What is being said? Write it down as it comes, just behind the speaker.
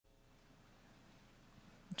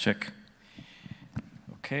Check.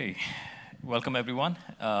 Okay. Welcome, everyone.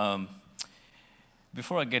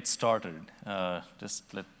 Before I get started,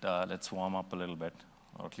 let's warm up a little bit,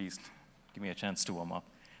 or at least give me a chance to warm up.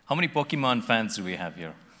 How many Pokemon fans do we have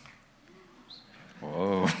here?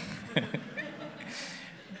 Whoa.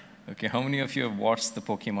 Okay, how many of you have watched the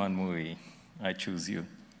Pokemon movie? I Choose You.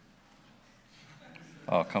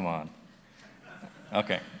 Oh, come on.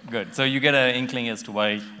 Okay, good. So you get an inkling as to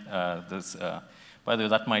why by the way,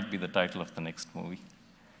 that might be the title of the next movie.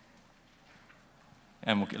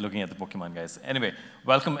 I'm looking at the Pokemon guys. Anyway,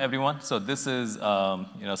 welcome everyone. So this is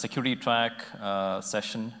security track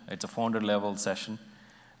session. It's a 400-level session.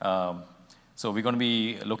 So we're going to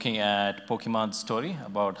be looking at Pokemon's story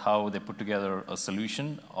about how they put together a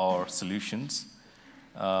solution or solutions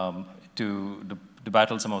to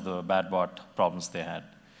battle some of the bad bot problems they had.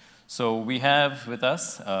 So we have with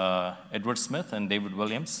us Edward Smith and David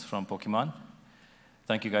Williams from Pokemon.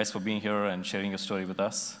 Thank you guys for being here and sharing your story with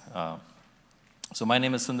us. So my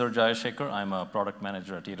name is Sundar Jayashekhar. I'm a product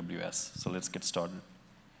manager at AWS. So let's get started.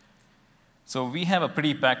 So we have a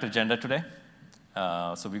pretty packed agenda today.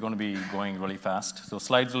 So we're going to be going really fast. So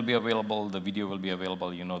slides will be available. The video will be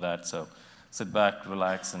available. You know that. So sit back,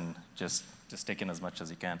 relax, and just take in as much as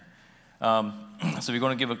you can. So we're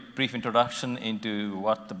going to give a brief introduction into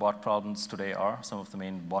what the bot problems today are, some of the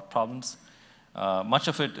main bot problems. Much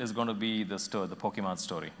of it is going to be the Pokemon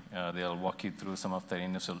story. They'll walk you through some of their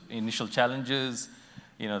initial challenges,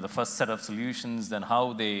 the first set of solutions, then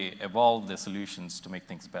how they evolve their solutions to make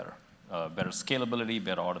things better. Better scalability,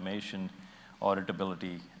 better automation,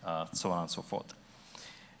 auditability, so on and so forth.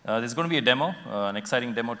 There's going to be a demo, an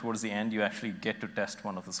exciting demo towards the end. You actually get to test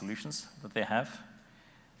one of the solutions that they have,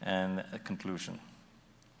 and a conclusion.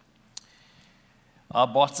 Are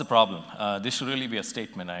bots a problem? This should really be a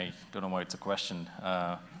statement. I don't know why it's a question.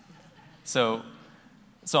 So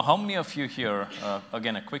how many of you here,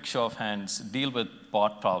 again, a quick show of hands, deal with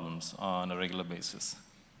bot problems on a regular basis?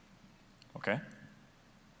 Okay.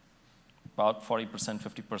 About 40%,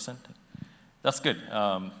 50%. That's good.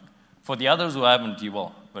 For the others who haven't, you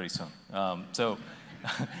will very soon. So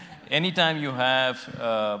anytime you have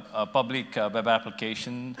a public web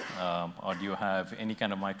application, or do you have any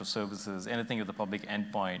kind of microservices, anything with a public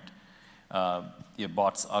endpoint, your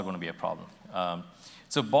bots are going to be a problem.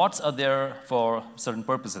 So bots are there for certain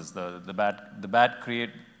purposes. The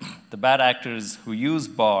bad actors who use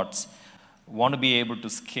bots want to be able to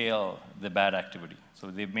scale the bad activity. So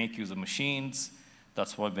they make use of machines.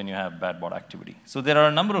 That's why when you have bad bot activity. So there are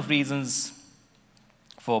a number of reasons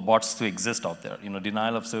for bots to exist out there.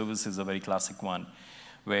 Denial of service is a very classic one,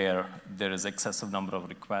 where there is excessive number of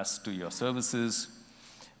requests to your services.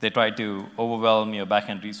 They try to overwhelm your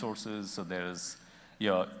backend resources, so there's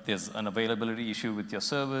an availability issue with your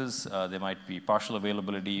service. There might be partial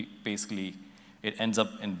availability. Basically, it ends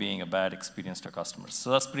up in being a bad experience to customers.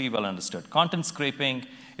 So that's pretty well understood. Content scraping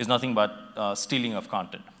is nothing but stealing of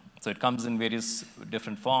content. So it comes in various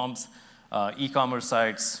different forms. E-commerce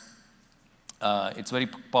sites, it's very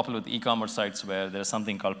popular with e-commerce sites where there's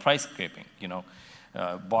something called price scraping.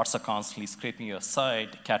 Bots are constantly scraping your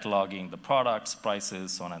site, cataloging the products,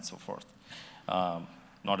 prices, so on and so forth.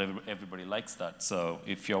 Not everybody likes that. So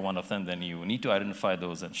if you're one of them, then you need to identify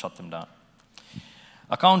those and shut them down.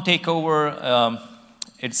 Account takeover,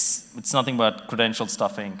 it's nothing but credential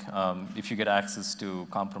stuffing. If you get access to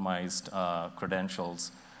compromised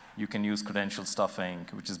credentials, you can use credential stuffing,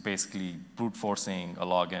 which is basically brute forcing a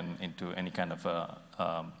login into any kind of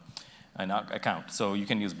an account. So you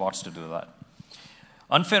can use bots to do that.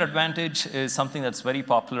 Unfair advantage is something that's very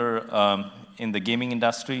popular in the gaming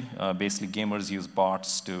industry. Basically, gamers use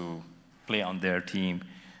bots to play on their team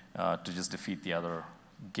to just defeat the other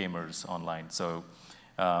gamers online. So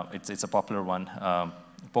it's a popular one.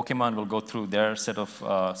 Pokemon will go through their set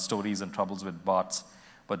of stories and troubles with bots.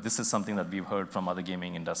 But this is something that we've heard from other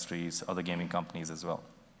gaming industries, other gaming companies as well.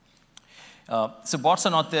 So bots are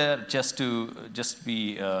not there just to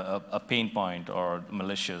be a pain point or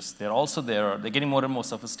malicious. They're also there. They're getting more and more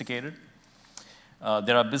sophisticated.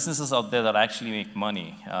 There are businesses out there that actually make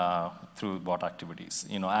money through bot activities.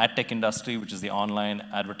 Ad tech industry, which is the online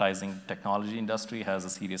advertising technology industry, has a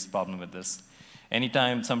serious problem with this.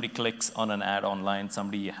 Anytime somebody clicks on an ad online,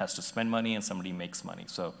 somebody has to spend money and somebody makes money.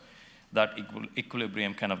 So that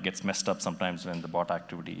equilibrium kind of gets messed up sometimes when the bot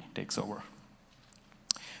activity takes over.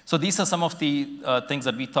 So these are some of the things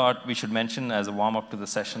that we thought we should mention as a warm-up to the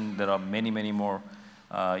session. There are many, many more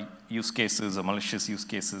use cases or malicious use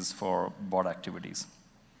cases for bot activities.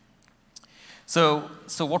 So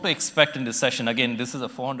what to expect in this session? Again, this is a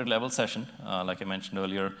 400-level session, like I mentioned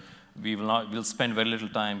earlier. We'll spend very little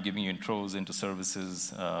time giving you intros into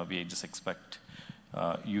services. We just expect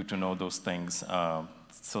you to know those things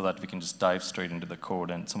so that we can just dive straight into the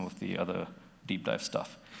code and some of the other deep dive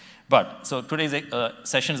stuff. So today's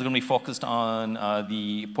session is going to be focused on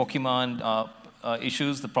the Pokemon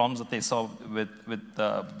issues, the problems that they solve with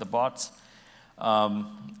the bots.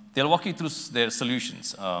 They'll walk you through their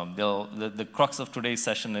solutions. The crux of today's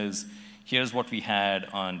session is, here's what we had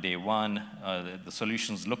on day one. The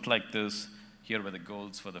solutions look like this. Here were the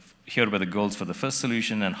goals for the first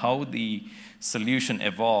solution, and how the solution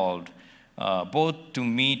evolved, both to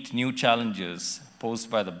meet new challenges posed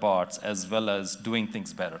by the bots, as well as doing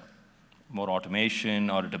things better. More automation,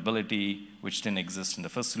 auditability, which didn't exist in the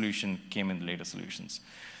first solution, came in the later solutions.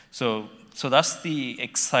 So that's the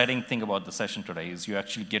exciting thing about the session today, is you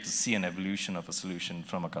actually get to see an evolution of a solution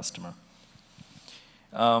from a customer.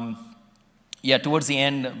 Towards the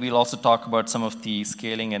end, we'll also talk about some of the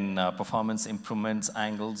scaling and performance improvements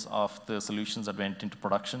angles of the solutions that went into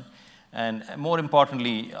production. And more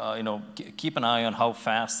importantly, keep an eye on how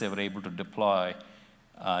fast they were able to deploy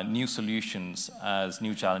new solutions as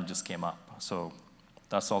new challenges came up. So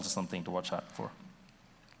that's also something to watch out for.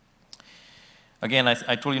 Again,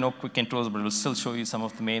 I told you no quick intros, but we'll still show you some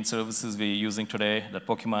of the main services we're using today that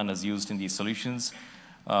Pokemon has used in these solutions.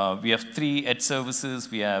 We have 3 edge services.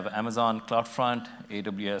 We have Amazon CloudFront,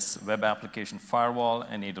 AWS Web Application Firewall,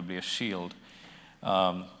 and AWS Shield.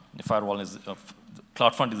 The firewall is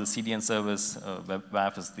CloudFront is the CDN service.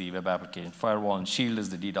 WAF is the Web Application Firewall, and Shield is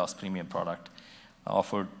the DDoS premium product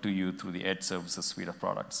offered to you through the edge services suite of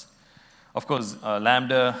products. Of course,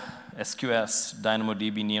 Lambda, SQS,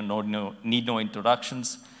 DynamoDB need no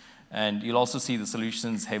introductions. And you'll also see the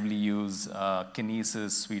solutions heavily use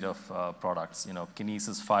Kinesis suite of products.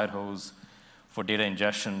 Kinesis Firehose for data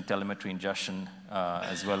ingestion, telemetry ingestion,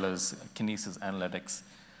 as well as Kinesis Analytics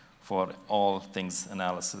for all things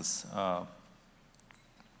analysis.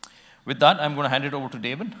 With that, I'm going to hand it over to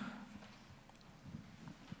David.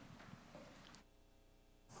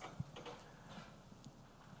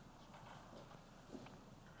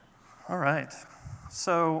 All right.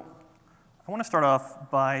 So I want to start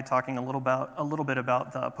off by talking a little bit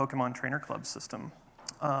about the Pokemon Trainer Club system.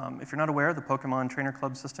 If you're not aware, the Pokemon Trainer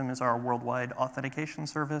Club system is our worldwide authentication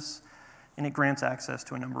service, and it grants access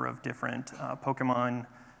to a number of different Pokemon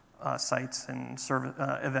sites and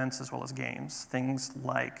events, as well as games. Things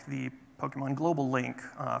like the Pokemon Global Link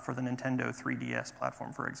for the Nintendo 3DS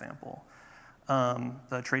platform, for example.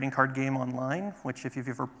 The trading card game online, which if you've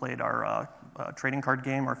ever played our trading card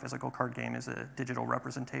game, our physical card game is a digital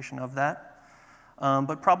representation of that.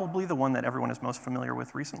 But probably the one that everyone is most familiar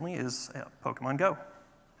with recently is Pokemon Go.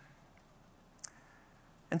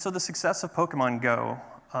 And so the success of Pokemon Go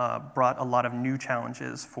brought a lot of new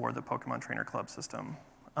challenges for the Pokemon Trainer Club system.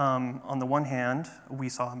 On the one hand, we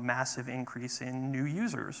saw a massive increase in new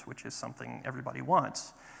users, which is something everybody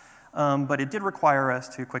wants. But it did require us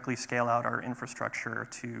to quickly scale out our infrastructure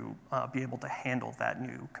to be able to handle that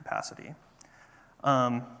new capacity.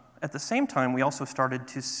 At the same time, we also started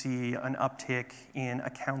to see an uptick in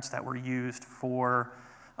accounts that were used for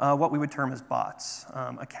what we would term as bots,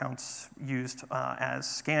 accounts used as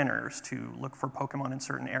scanners to look for Pokemon in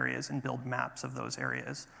certain areas and build maps of those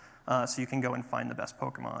areas so you can go and find the best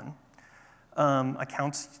Pokemon.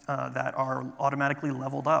 Accounts that are automatically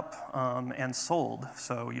leveled up and sold,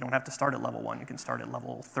 so you don't have to start at level 1, you can start at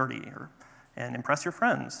level 30 and impress your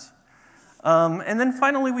friends. And then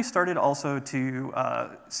finally, we started also to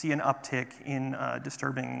see an uptick in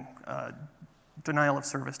disturbing denial of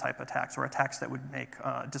service type attacks, or attacks that would make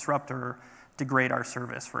disrupt or degrade our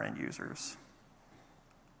service for end users.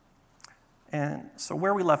 And so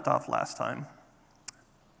where we left off last time,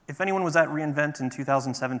 if anyone was at reInvent in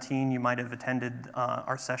 2017, you might have attended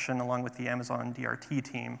our session along with the Amazon DRT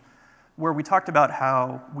team, where we talked about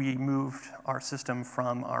how we moved our system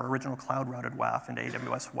from our original cloud-routed WAF into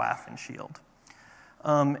AWS WAF and Shield.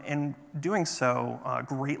 And doing so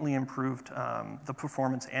greatly improved the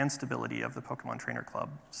performance and stability of the Pokemon Trainer Club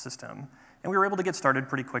system. And we were able to get started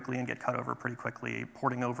pretty quickly and get cut over pretty quickly,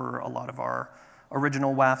 porting over a lot of our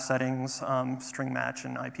original WAF settings, string match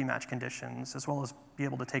and IP match conditions, as well as be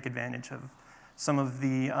able to take advantage of some of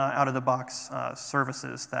the out-of-the-box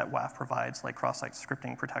services that WAF provides, like cross-site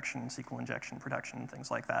scripting protection, SQL injection protection, things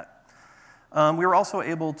like that. We were also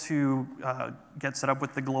able to get set up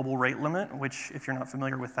with the global rate limit, which, if you're not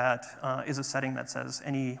familiar with that, is a setting that says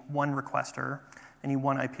any one requester, any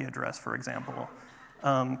one IP address, for example,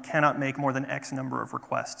 cannot make more than X number of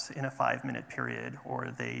requests in a 5-minute period,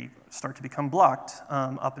 or they start to become blocked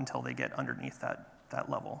up until they get underneath that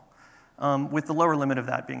level. with the lower limit of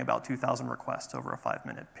that being about 2,000 requests over a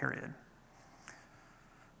 5-minute period.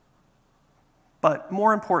 But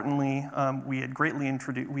more importantly, we had greatly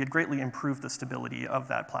improved the stability of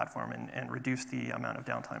that platform and reduced the amount of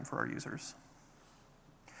downtime for our users.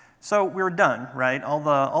 So we were done, right?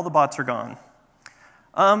 All the bots are gone.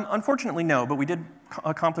 Unfortunately, no, but we did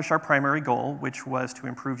accomplish our primary goal, which was to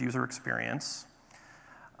improve user experience.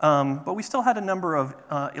 But we still had a number of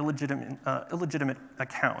illegitimate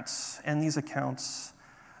accounts, and these accounts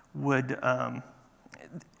would,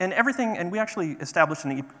 and we actually established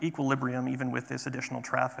an equilibrium even with this additional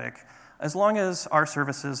traffic, as long as our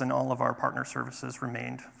services and all of our partner services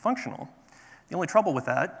remained functional. The only trouble with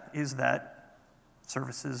that is that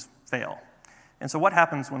services fail. And so what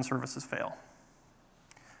happens when services fail?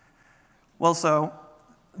 Well, so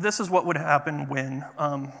this is what would happen when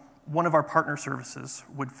one of our partner services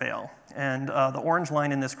would fail. And the orange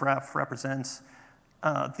line in this graph represents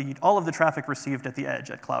all of the traffic received at the edge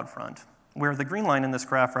at CloudFront, where the green line in this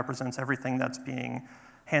graph represents everything that's being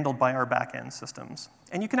handled by our backend systems.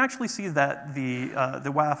 And you can actually see that the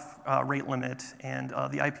WAF rate limit and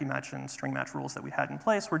the IP match and string match rules that we had in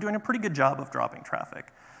place were doing a pretty good job of dropping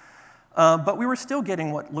traffic. But we were still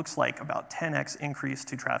getting what looks like about 10x increase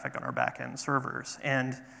to traffic on our backend servers.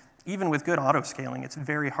 And even with good auto-scaling, it's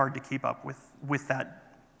very hard to keep up with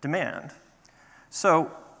that demand.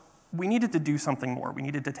 So we needed to do something more. We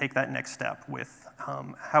needed to take that next step with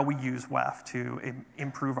how we use WAF to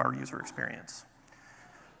improve our user experience.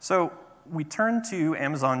 So we turned to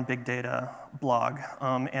Amazon Big Data blog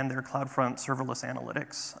and their CloudFront serverless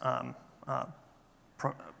analytics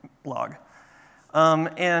blog.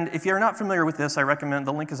 And if you're not familiar with this, I recommend,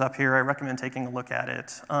 the link is up here, I recommend taking a look at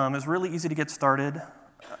it. It's really easy to get started.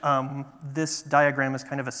 This diagram is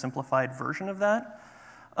kind of a simplified version of that.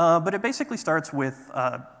 But it basically starts with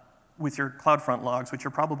your CloudFront logs, which you're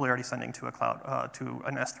probably already sending to to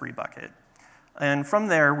an S3 bucket. And from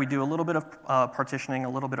there, we do a little bit of partitioning, a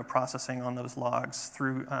little bit of processing on those logs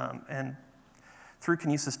through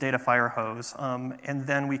Kinesis Data Firehose, and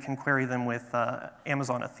then we can query them with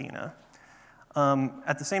Amazon Athena.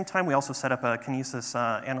 At the same time, we also set up a Kinesis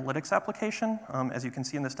analytics application, as you can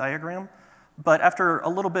see in this diagram. But after a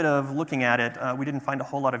little bit of looking at it, we didn't find a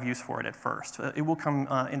whole lot of use for it at first. It will come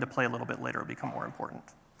into play a little bit later, become more important.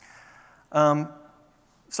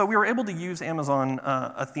 So we were able to use Amazon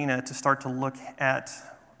Athena to start to look at,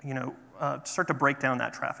 start to break down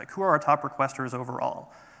that traffic. Who are our top requesters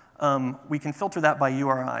overall? We can filter that by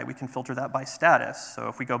URI. We can filter that by status. So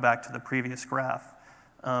if we go back to the previous graph,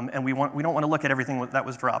 and we don't want to look at everything that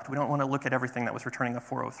was dropped. We don't want to look at everything that was returning a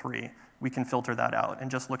 403. We can filter that out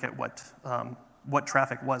and just look at what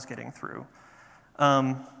traffic was getting through.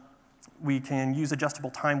 We can use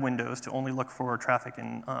adjustable time windows to only look for traffic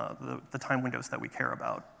in the time windows that we care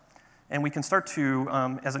about. And we can start to,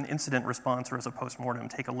 as an incident response or as a postmortem,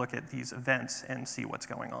 take a look at these events and see what's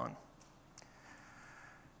going on.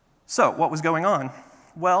 So what was going on?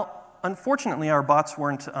 Well, unfortunately, our bots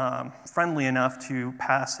weren't friendly enough to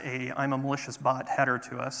pass a "I'm a malicious bot" header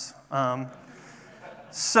to us.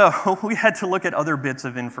 So we had to look at other bits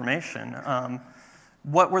of information.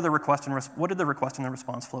 What did the request and the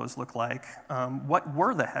response flows look like? What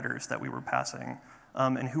were the headers that we were passing?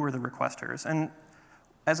 And who were the requesters? And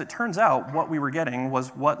as it turns out, what we were getting was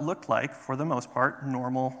what looked like, for the most part,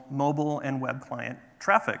 normal mobile and web client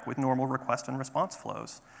traffic with normal request and response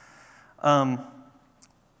flows.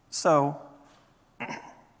 So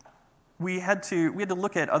we had to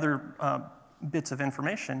look at other bits of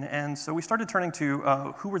information, and so we started turning to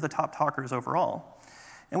who were the top talkers overall.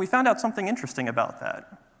 And we found out something interesting about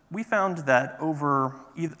that. We found that over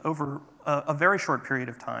a very short period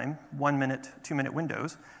of time, 1 minute, 2 minute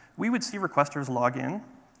windows, we would see requesters log in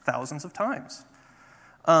thousands of times.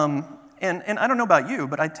 And I don't know about you,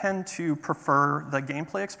 but I tend to prefer the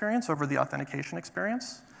gameplay experience over the authentication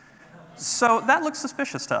experience. So that looks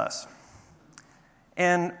suspicious to us.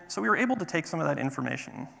 And so we were able to take some of that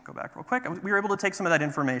information, go back real quick, we were able to take some of that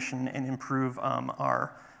information and improve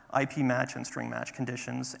our IP match and string match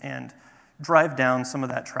conditions and drive down some of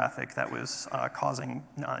that traffic that was causing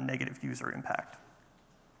negative user impact.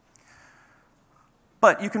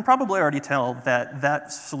 But you can probably already tell that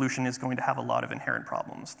that solution is going to have a lot of inherent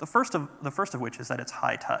problems. The first of which is that it's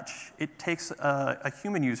high touch. It takes a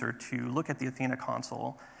human user to look at the Athena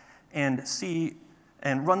console and see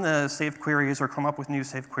and run the saved queries or come up with new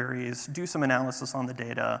saved queries, do some analysis on the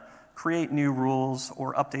data, create new rules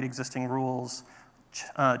or update existing rules,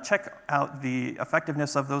 check out the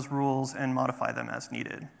effectiveness of those rules and modify them as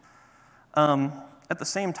needed. At the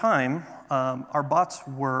same time, our bots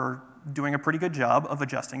were doing a pretty good job of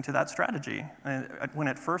adjusting to that strategy. When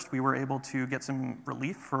at first we were able to get some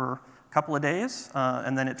relief for a couple of days,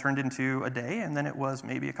 and then it turned into a day, and then it was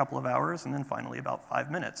maybe a couple of hours, and then finally about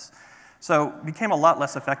 5 minutes. So it became a lot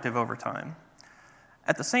less effective over time.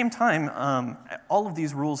 At the same time, all of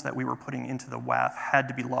these rules that we were putting into the WAF had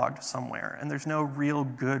to be logged somewhere, and there's no real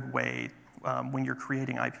good way when you're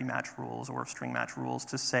creating IP match rules or string match rules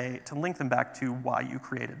to link them back to why you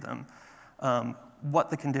created them, what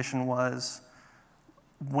the condition was,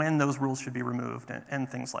 when those rules should be removed, and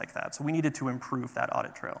things like that. So we needed to improve that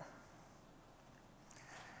audit trail.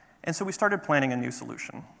 And so we started planning a new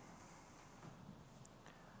solution.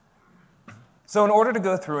 So in order to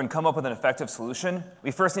go through and come up with an effective solution,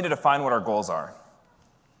 we first needed to find what our goals are.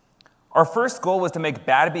 Our first goal was to make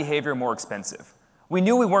bad behavior more expensive. We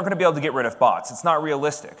knew we weren't going to be able to get rid of bots. It's not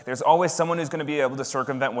realistic. There's always someone who's going to be able to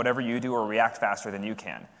circumvent whatever you do or react faster than you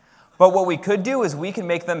can. But what we could do is we can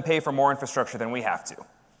make them pay for more infrastructure than we have to.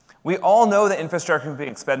 We all know that infrastructure can be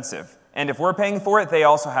expensive, and if we're paying for it, they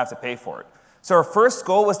also have to pay for it. So our first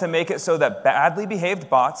goal was to make it so that badly behaved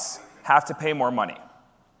bots have to pay more money.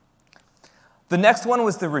 The next one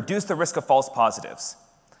was to reduce the risk of false positives.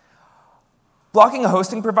 Blocking a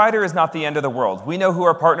hosting provider is not the end of the world. We know who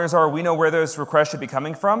our partners are, we know where those requests should be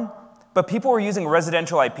coming from, but people are using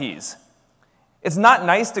residential IPs. It's not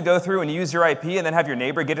nice to go through and use your IP and then have your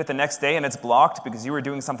neighbor get it the next day and it's blocked because you were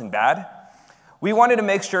doing something bad. We wanted to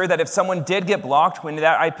make sure that if someone did get blocked when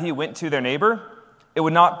that IP went to their neighbor, it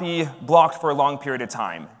would not be blocked for a long period of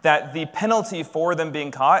time. That the penalty for them being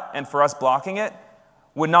caught and for us blocking it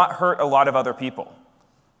would not hurt a lot of other people.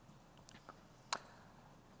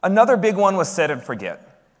 Another big one was set and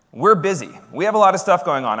forget. We're busy. We have a lot of stuff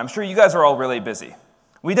going on. I'm sure you guys are all really busy.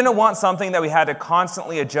 We didn't want something that we had to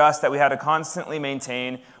constantly adjust, that we had to constantly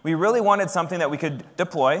maintain. We really wanted something that we could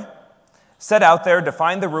deploy, set out there,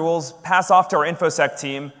 define the rules, pass off to our InfoSec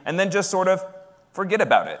team, and then just sort of forget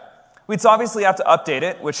about it. We'd obviously have to update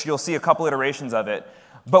it, which you'll see a couple iterations of it,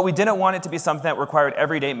 but we didn't want it to be something that required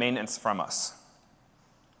everyday maintenance from us.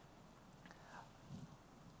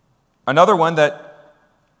 Another one that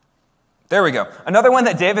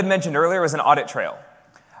David mentioned earlier was an audit trail.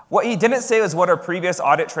 What he didn't say was what our previous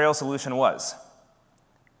audit trail solution was.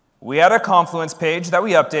 We had a Confluence page that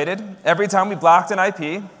we updated every time we blocked an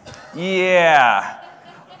IP. Yeah,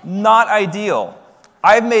 not ideal.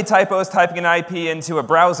 I've made typos typing an IP into a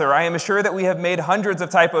browser. I am sure that we have made hundreds of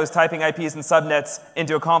typos typing IPs and subnets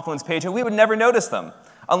into a Confluence page, and we would never notice them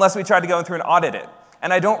unless we tried to go through and audit it.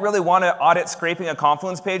 And I don't really want to audit scraping a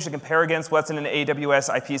Confluence page to compare against what's in an AWS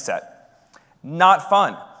IP set. Not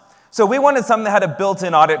fun. So we wanted something that had a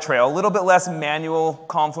built-in audit trail, a little bit less manual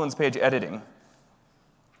Confluence page editing.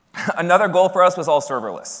 Another goal for us was all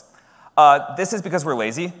serverless. This is because we're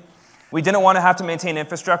lazy. We didn't want to have to maintain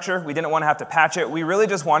infrastructure. We didn't want to have to patch it. We really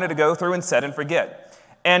just wanted to go through and set and forget.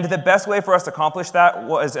 And the best way for us to accomplish that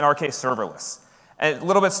was, in our case, serverless. And a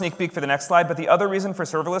little bit sneak peek for the next slide, but the other reason for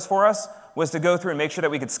serverless for us was to go through and make sure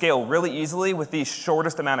that we could scale really easily with the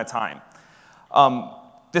shortest amount of time.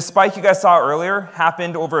 The spike you guys saw earlier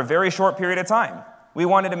happened over a very short period of time. We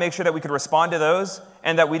wanted to make sure that we could respond to those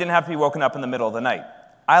and that we didn't have to be woken up in the middle of the night.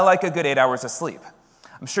 I like a good 8 hours of sleep.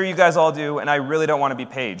 I'm sure you guys all do, and I really don't want to be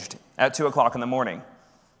paged at 2 o'clock in the morning,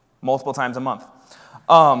 multiple times a month.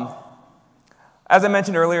 As I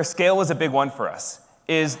mentioned earlier, scale was a big one for us.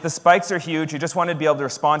 The spikes are huge. You just wanted to be able to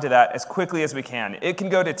respond to that as quickly as we can. It can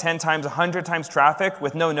go to 10 times, 100 times traffic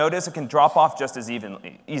with no notice. It can drop off just as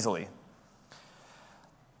easily.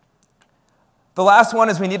 The last one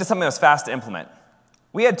is we needed something that was fast to implement.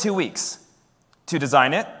 We had 2 weeks to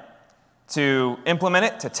design it, to implement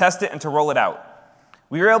it, to test it, and to roll it out.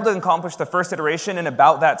 We were able to accomplish the first iteration in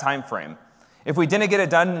about that time frame. If we didn't get it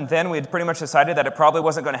done then, we had pretty much decided that it probably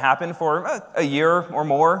wasn't going to happen for a year or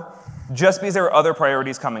more, just because there were other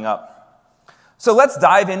priorities coming up. So let's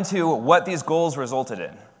dive into what these goals resulted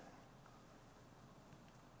in.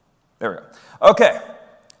 There we go. OK,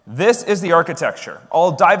 this is the architecture.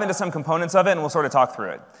 I'll dive into some components of it, and we'll sort of talk through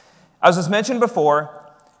it. As was mentioned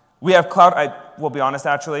before, we have Cloud. I will be honest,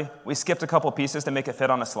 actually. We skipped a couple pieces to make it fit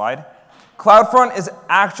on a slide. CloudFront is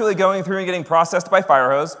actually going through and getting processed by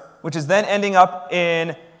Firehose, which is then ending up in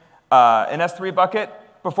an S3 bucket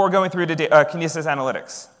before going through to Kinesis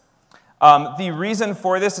Analytics. The reason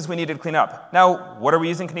for this is we needed to clean up. Now, what are we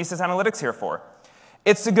using Kinesis Analytics here for?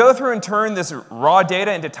 It's to go through and turn this raw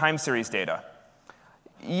data into time series data.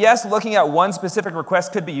 Yes, looking at one specific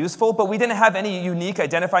request could be useful, but we didn't have any unique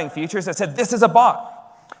identifying features that said, this is a bot.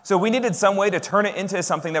 So we needed some way to turn it into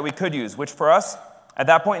something that we could use, which for us, at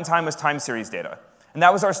that point in time, was time series data. And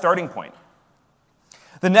that was our starting point.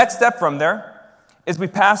 The next step from there is we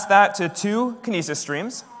pass that to 2 Kinesis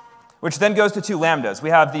streams, which then goes to 2 lambdas. We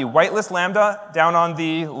have the whitelist lambda down on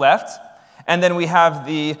the left, and then we have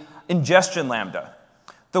the ingestion lambda.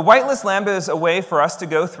 The whitelist lambda is a way for us to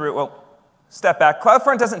go through, well, step back.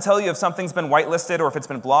 CloudFront doesn't tell you if something's been whitelisted or if it's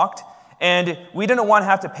been blocked, and we didn't want to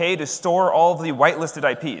have to pay to store all of the whitelisted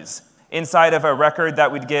IPs inside of a record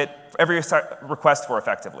that we'd get every request for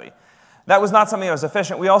effectively. That was not something that was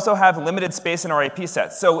efficient. We also have limited space in our IP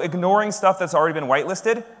sets. So ignoring stuff that's already been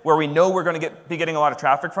whitelisted, where we know we're going to be getting a lot of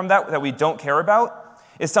traffic from that we don't care about,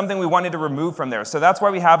 is something we wanted to remove from there. So that's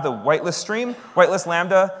why we have the whitelist stream, whitelist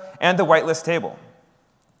lambda, and the whitelist table.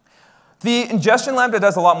 The ingestion lambda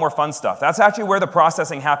does a lot more fun stuff. That's actually where the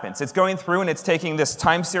processing happens. It's going through and it's taking this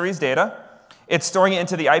time series data, it's storing it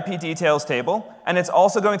into the IP details table, and it's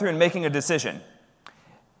also going through and making a decision.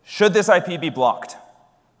 Should this IP be blocked?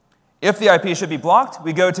 If the IP should be blocked,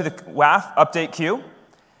 we go to the WAF update queue.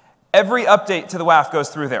 Every update to the WAF goes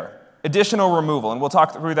through there. Additional removal, and we'll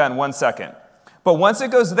talk through that in 1 second. But once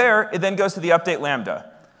it goes there, it then goes to the update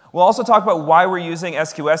lambda. We'll also talk about why we're using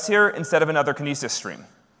SQS here instead of another Kinesis stream.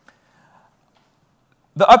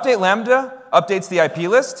 The update lambda updates the IP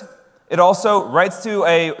list. It also writes to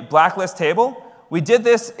a blacklist table. We did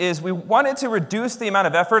this is we wanted to reduce the amount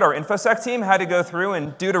of effort our InfoSec team had to go through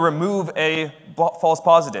and do to remove a false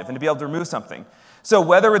positive and to be able to remove something. So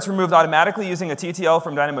whether it's removed automatically using a TTL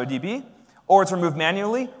from DynamoDB or it's removed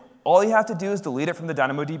manually, all you have to do is delete it from the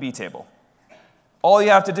DynamoDB table. All you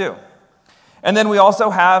have to do. And then we also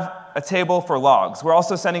have a table for logs. We're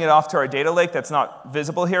also sending it off to our data lake that's not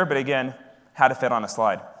visible here, but again, had to fit on a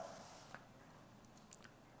slide.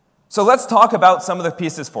 So let's talk about some of the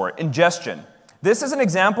pieces for it. Ingestion. This is an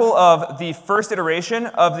example of the first iteration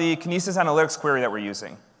of the Kinesis Analytics query that we're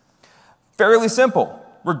using. Fairly simple.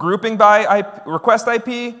 We're grouping by request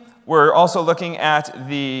IP. We're also looking at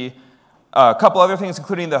the couple other things,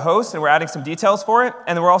 including the host, and we're adding some details for it.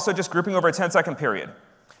 And then we're also just grouping over a 10-second period.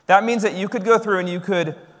 That means that you could go through and you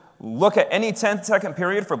could look at any 10-second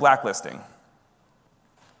period for blacklisting.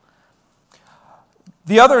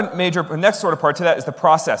 The other next sort of part to that is the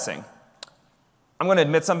processing. I'm going to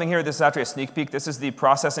admit something here. This is actually a sneak peek. This is the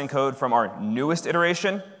processing code from our newest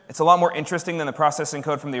iteration. It's a lot more interesting than the processing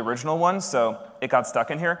code from the original one, so it got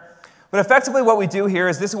stuck in here. But effectively what we do here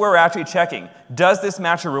is this is where we're actually checking. Does this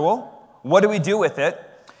match a rule? What do we do with it?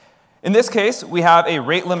 In this case, we have a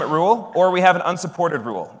rate limit rule, or we have an unsupported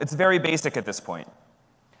rule. It's very basic at this point.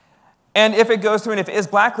 And if it goes through and if it is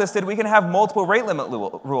blacklisted, we can have multiple rate limit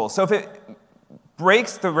rules. So if it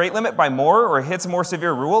breaks the rate limit by more or hits a more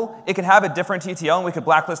severe rule, it could have a different TTL and we could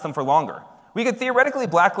blacklist them for longer. We could theoretically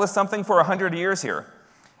blacklist something for 100 years here,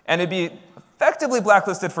 and it'd be effectively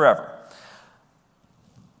blacklisted forever.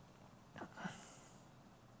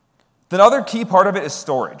 The other key part of it is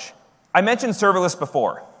storage. I mentioned serverless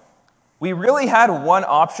before. We really had one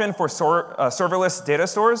option for serverless data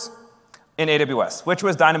stores in AWS, which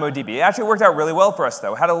was DynamoDB. It actually worked out really well for us,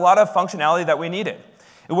 though. It had a lot of functionality that we needed.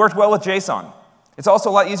 It worked well with JSON. It's also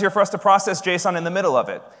a lot easier for us to process JSON in the middle of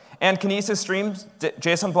it. And Kinesis streams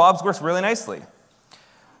JSON blobs works really nicely.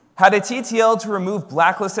 Had a TTL to remove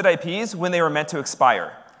blacklisted IPs when they were meant to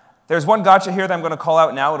expire. There's one gotcha here that I'm going to call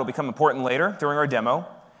out now. It'll become important later during our demo.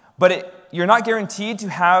 But you're not guaranteed to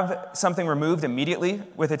have something removed immediately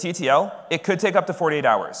with a TTL. It could take up to 48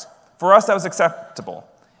 hours. For us, that was acceptable.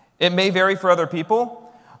 It may vary for other people.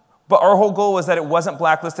 But our whole goal was that it wasn't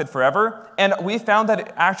blacklisted forever, and we found that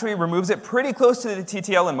it actually removes it pretty close to the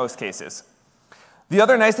TTL in most cases. The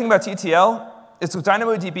other nice thing about TTL is with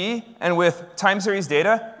DynamoDB and with time series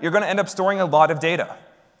data, you're going to end up storing a lot of data.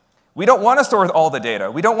 We don't want to store all the data.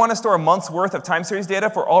 We don't want to store a month's worth of time series data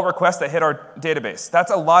for all requests that hit our database. That's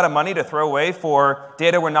a lot of money to throw away for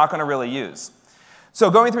data we're not going to really use. So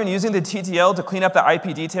going through and using the TTL to clean up the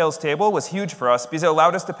IP details table was huge for us because it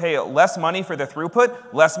allowed us to pay less money for the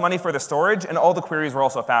throughput, less money for the storage, and all the queries were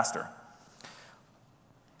also faster.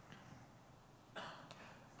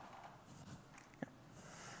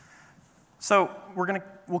 So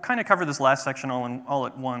we'll kind of cover this last section all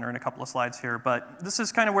at one or in a couple of slides here, but this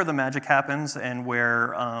is kind of where the magic happens and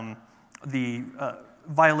where the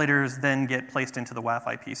violators then get placed into the WAF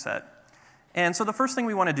IP set. And so the first thing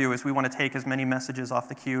we want to do is we want to take as many messages off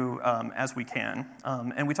the queue as we can.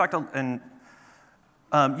 And we talked, you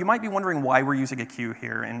might be wondering why we're using a queue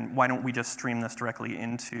here, and why don't we just stream this directly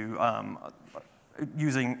into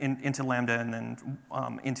into Lambda and then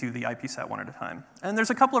into the IP set one at a time. And there's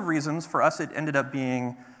a couple of reasons. For us, it ended up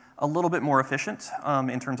being a little bit more efficient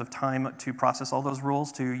in terms of time to process all those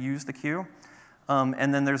rules to use the queue.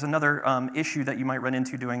 And then there's another issue that you might run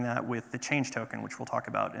into doing that with the change token, which we'll talk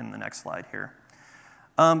about in the next slide here.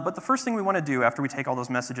 But the first thing we want to do after we take all those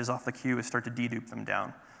messages off the queue is start to dedupe them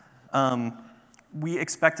down. We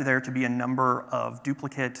expect there to be a number of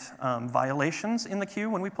duplicate violations in the queue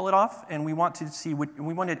when we pull it off, and we want to see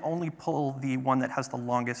we want to only pull the one that has the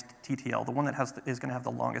longest TTL, the one that is going to have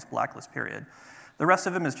the longest blacklist period. The rest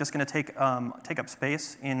of them is just going to take up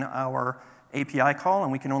space in our API call,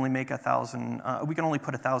 and we can only make 1,000. We can only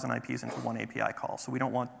put 1,000 IPs into one API call, so we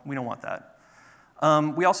don't want that.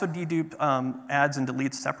 We also dedupe adds and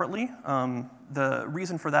deletes separately. The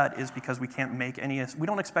reason for that is because we can't make any, we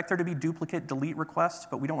don't expect there to be duplicate delete requests,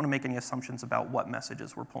 but we don't want to make any assumptions about what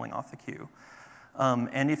messages we're pulling off the queue.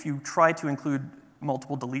 And if you try to include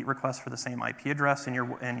multiple delete requests for the same IP address in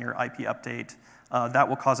your IP update, that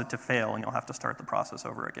will cause it to fail, and you'll have to start the process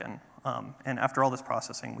over again. And after all this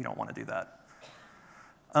processing, we don't want to do that.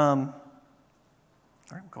 All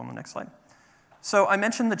right, we'll go on the next slide. So I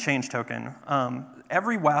mentioned the change token.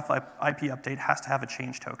 Every WAF IP update has to have a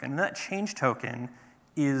change token, and that change token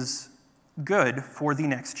is good for the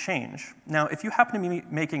next change. Now, if you happen to be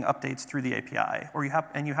making updates through the API, or you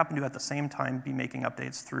happen to at the same time be making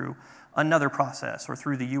updates through another process or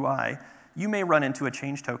through the UI, you may run into a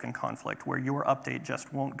change token conflict where your update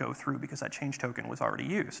just won't go through because that change token was already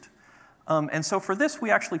used. And so for this, we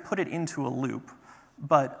actually put it into a loop.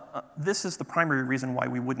 But this is the primary reason why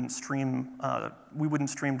we wouldn't stream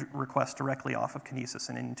requests directly off of Kinesis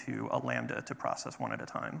and into a Lambda to process one at a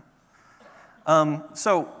time.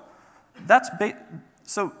 So that's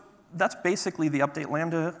basically the update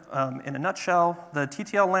Lambda in a nutshell. The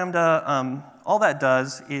TTL Lambda, all that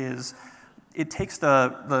does is it takes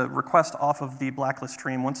the request off of the blacklist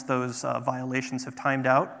stream once those violations have timed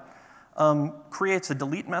out, creates a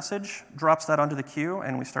delete message, drops that onto the queue,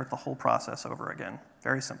 and we start the whole process over again.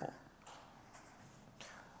 Very simple.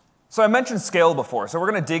 So I mentioned scale before, so we're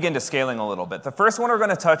going to dig into scaling a little bit. The first one we're going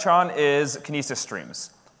to touch on is Kinesis streams.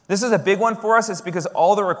 This is a big one for us. It's because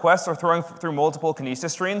all the requests are throwing through multiple Kinesis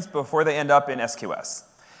streams before they end up in SQS.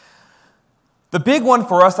 The big one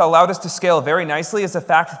for us that allowed us to scale very nicely is the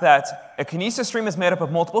fact that a Kinesis stream is made up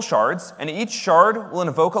of multiple shards, and each shard will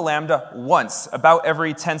invoke a Lambda once, about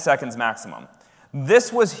every 10 seconds maximum.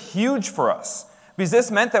 This was huge for us, because this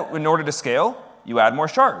meant that in order to scale, you add more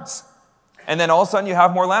shards. And then all of a sudden, you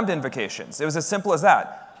have more Lambda invocations. It was as simple as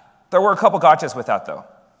that. There were a couple gotchas with that, though.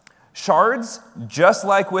 Shards, just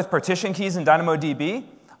like with partition keys in DynamoDB,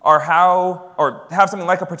 have something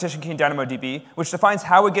like a partition key in DynamoDB, which defines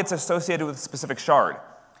how it gets associated with a specific shard.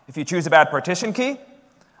 If you choose a bad partition key,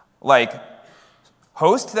 like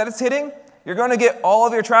host that it's hitting, you're going to get all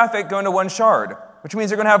of your traffic going to one shard, which means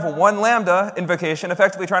you're going to have one Lambda invocation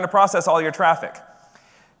effectively trying to process all your traffic.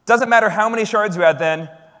 Doesn't matter how many shards you add then,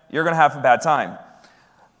 you're going to have a bad time.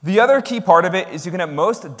 The other key part of it is you can at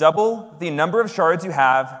most double the number of shards you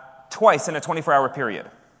have twice in a 24-hour period.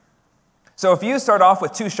 So if you start off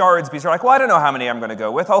with 2 shards because you're like, well, I don't know how many I'm going to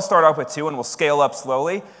go with. I'll start off with 2 and we'll scale up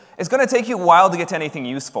slowly. It's going to take you a while to get to anything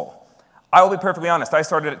useful. I will be perfectly honest. I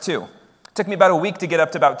started at 2. It took me about a week to get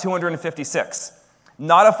up to about 256.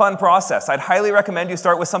 Not a fun process. I'd highly recommend you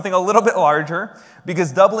start with something a little bit larger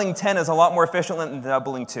because doubling 10 is a lot more efficient than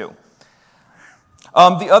doubling 2.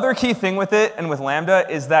 The other key thing with it and with Lambda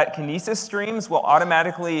is that Kinesis streams will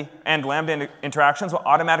automatically, and Lambda interactions will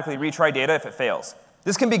automatically retry data if it fails.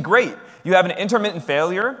 This can be great. You have an intermittent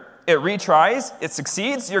failure, it retries, it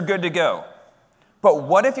succeeds, you're good to go. But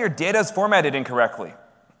what if your data is formatted incorrectly?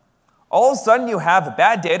 All of a sudden you have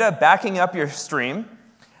bad data backing up your stream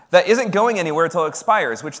that isn't going anywhere until it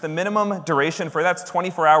expires, which the minimum duration for that's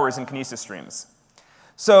 24 hours in Kinesis streams.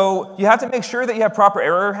 So you have to make sure that you have proper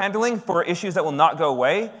error handling for issues that will not go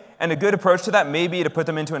away, and a good approach to that may be to put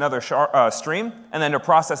them into another stream and then to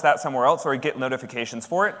process that somewhere else or get notifications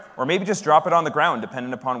for it, or maybe just drop it on the ground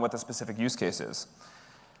depending upon what the specific use case is.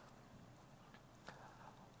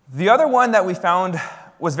 The other one that we found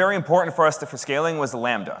was very important for us for scaling was the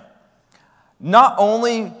Lambda. Not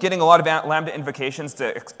only getting a lot of Lambda invocations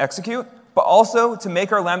to execute, but also to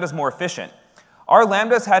make our Lambdas more efficient. Our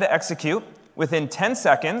Lambdas had to execute within 10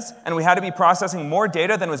 seconds, and we had to be processing more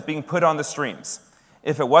data than was being put on the streams.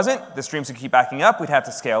 If it wasn't, the streams would keep backing up, we'd have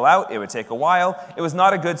to scale out, it would take a while. It was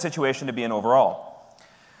not a good situation to be in overall.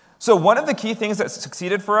 So one of the key things that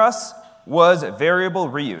succeeded for us was variable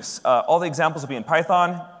reuse. All the examples will be in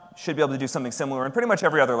Python, should be able to do something similar in pretty much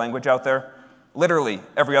every other language out there. Literally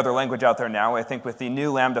every other language out there now, I think, with the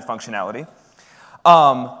new Lambda functionality.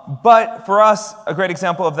 But for us, a great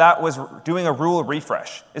example of that was doing a rule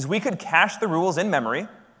refresh, is we could cache the rules in memory,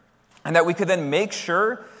 and that we could then make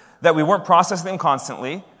sure that we weren't processing them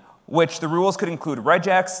constantly, which the rules could include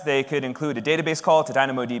regex, they could include a database call to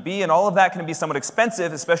DynamoDB, and all of that can be somewhat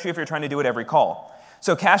expensive, especially if you're trying to do it every call.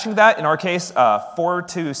 So caching that, in our case, 4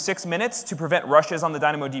 to 6 minutes to prevent rushes on the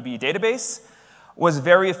DynamoDB database was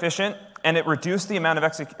very efficient, and it reduced the amount of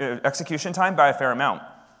execution time by a fair amount.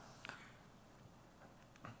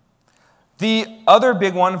 The other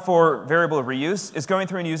big one for variable reuse is going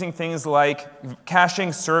through and using things like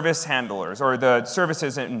caching service handlers, or the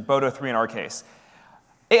services in Boto 3 in our case.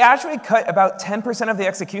 It actually cut about 10% of the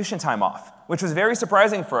execution time off, which was very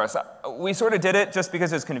surprising for us. We sort of did it just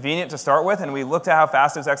because it was convenient to start with, and we looked at how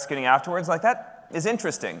fast it was executing afterwards. Like, that is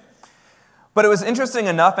interesting. But it was interesting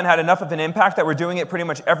enough and had enough of an impact that we're doing it pretty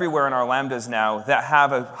much everywhere in our Lambdas now that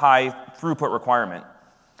have a high throughput requirement.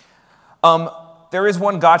 There is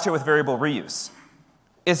one gotcha with variable reuse.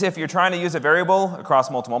 Is if you're trying to use a variable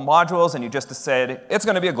across multiple modules and you just said, it's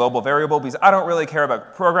going to be a global variable because I don't really care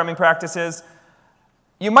about programming practices,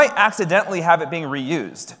 you might accidentally have it being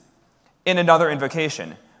reused in another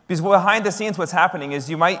invocation. Because behind the scenes what's happening is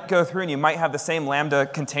you might go through and you might have the same Lambda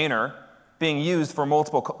container being used for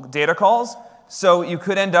multiple data calls, so you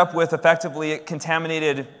could end up with effectively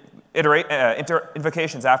contaminated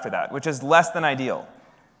invocations after that, which is less than ideal.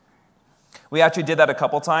 We actually did that a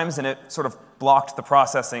couple times, and it sort of blocked the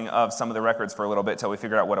processing of some of the records for a little bit until we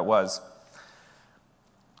figured out what it was.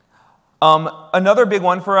 Another big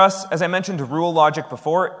one for us, as I mentioned rule logic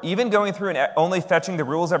before, even going through and only fetching the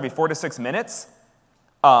rules every 4 to 6 minutes,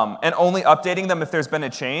 and only updating them if there's been a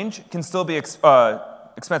change, can still be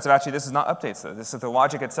expensive. Actually, this is not updates, though. This is the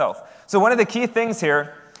logic itself. So one of the key things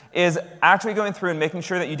here is actually going through and making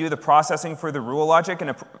sure that you do the processing for the rule logic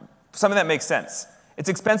and something that makes sense. It's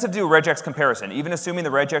expensive to do a regex comparison, even assuming the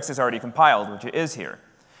regex is already compiled, which it is here.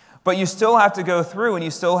 But you still have to go through, and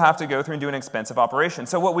you still have to go through and do an expensive operation.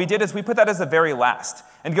 So what we did is we put that as the very last.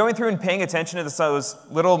 And going through and paying attention to those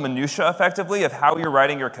little minutiae, effectively, of how you're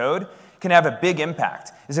writing your code can have a big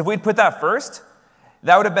impact. Is if we'd put that first,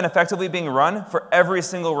 that would have been effectively being run for every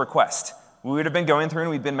single request. We would have been going through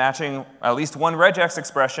and we'd been matching at least one regex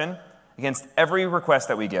expression against every request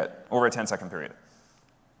that we get over a 10-second period.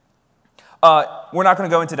 We're not going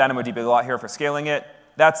to go into DynamoDB a lot here for scaling it.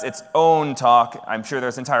 That's its own talk. I'm sure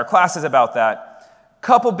there's entire classes about that.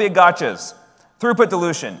 Couple big gotchas. Throughput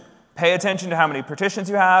dilution. Pay attention to how many partitions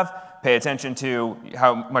you have. Pay attention to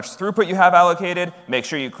how much throughput you have allocated. Make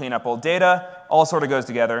sure you clean up old data. All sort of goes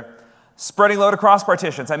together. Spreading load across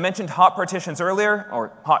partitions. I mentioned hot partitions earlier,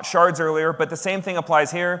 or hot shards earlier, but the same thing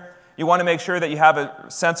applies here. You want to make sure that you have a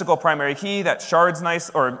sensible primary key that shards nice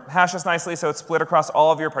or hashes nicely so it's split across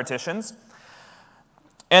all of your partitions.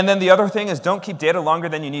 And then the other thing is don't keep data longer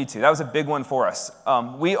than you need to. That was a big one for us.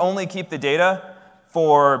 We only keep the data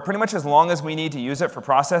for pretty much as long as we need to use it for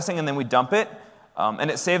processing, and then we dump it. And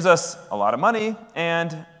it saves us a lot of money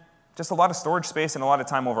and just a lot of storage space and a lot of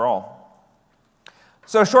time overall.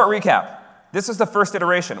 So short recap. This is the first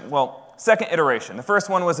iteration. Well, second iteration. The first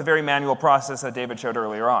one was a very manual process that David showed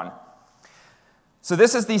earlier on. So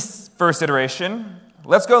this is the first iteration.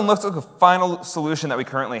 Let's go and look at the final solution that we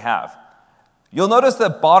currently have. You'll notice the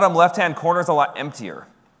bottom left-hand corner is a lot emptier.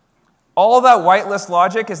 All of that whitelist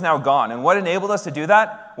logic is now gone, and what enabled us to do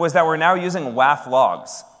that was that we're now using WAF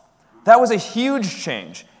logs. That was a huge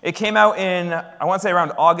change. It came out in, I want to say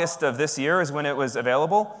around August of this year is when it was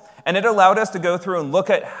available, and it allowed us to go through and look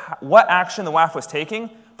at what action the WAF was taking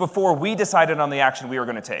before we decided on the action we were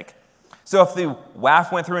going to take. So if the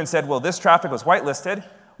WAF went through and said, well, this traffic was whitelisted,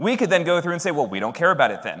 we could then go through and say, well, we don't care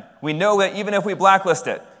about it then. We know that even if we blacklist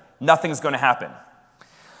it, nothing's going to happen.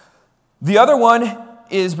 The other one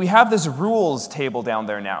is we have this rules table down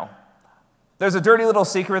there now. There's a dirty little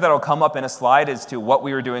secret that will come up in a slide as to what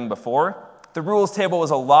we were doing before. The rules table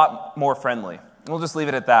was a lot more friendly. We'll just leave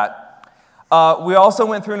it at that. We also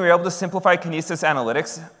went through and we were able to simplify Kinesis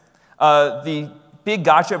Analytics. The big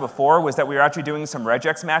gotcha before was that we were actually doing some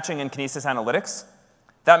regex matching in Kinesis Analytics.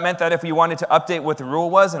 That meant that if you wanted to update what the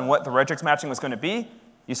rule was and what the regex matching was going to be,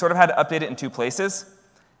 you sort of had to update it in 2 places.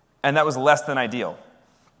 And that was less than ideal.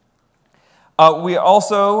 We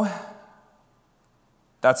also,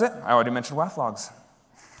 that's it. I already mentioned WAF logs.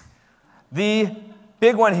 The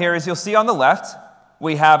big one here is you'll see on the left,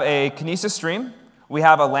 we have a Kinesis stream, we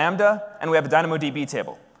have a Lambda, and we have a DynamoDB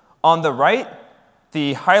table. On the right,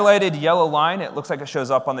 the highlighted yellow line, it looks like it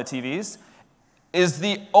shows up on the TVs, is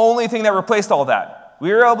the only thing that replaced all that.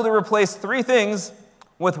 We were able to replace 3 things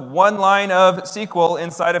with 1 line of SQL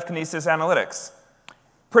inside of Kinesis Analytics.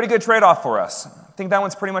 Pretty good trade-off for us. I think that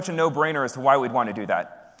one's pretty much a no-brainer as to why we'd want to do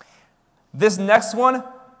that. This next one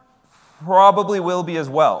probably will be as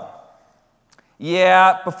well.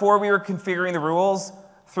 Yeah, before we were configuring the rules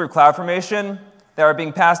through CloudFormation that are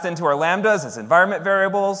being passed into our Lambdas as environment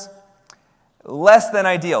variables, less than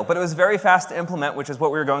ideal, but it was very fast to implement, which is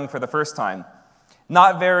what we were going for the first time.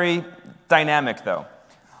 Not very dynamic, though.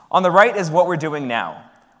 On the right is what we're doing now.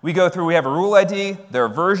 We go through, we have a rule ID, they're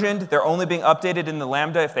versioned, they're only being updated in the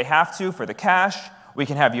Lambda if they have to for the cache. We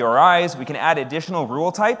can have URIs, we can add additional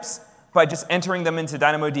rule types by just entering them into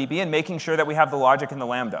DynamoDB and making sure that we have the logic in the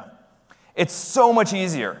Lambda. It's so much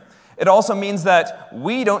easier. It also means that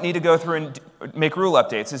we don't need to go through and make rule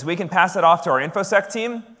updates, as we can pass it off to our InfoSec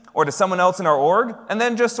team or to someone else in our org, and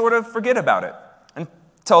then just sort of forget about it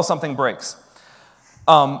until something breaks.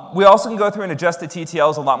 We also can go through and adjust the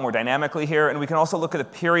TTLs a lot more dynamically here, and we can also look at the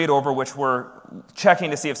period over which we're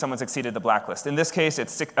checking to see if someone's exceeded the blacklist. In this case,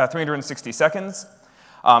 it's 360 seconds.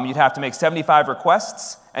 You'd have to make 75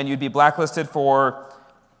 requests, and you'd be blacklisted for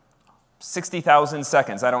 60,000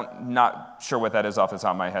 seconds. Not sure what that is off the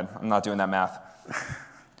top of my head. I'm not doing that math.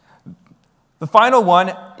 The final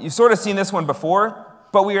one, you've sort of seen this one before,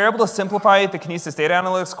 but we were able to simplify the Kinesis Data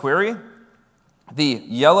Analytics query. The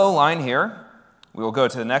yellow line here, we will go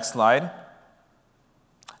to the next slide.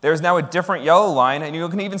 There's now a different yellow line, and you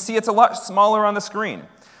can even see it's a lot smaller on the screen.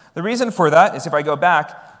 The reason for that is if I go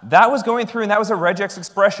back, that was going through, and that was a regex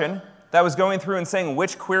expression that was going through and saying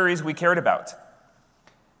which queries we cared about.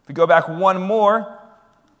 If we go back one more,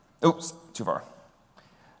 oops, too far.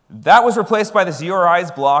 That was replaced by this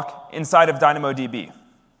URIs block inside of DynamoDB. It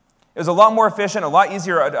was a lot more efficient, a lot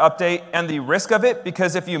easier to update, and the risk of it,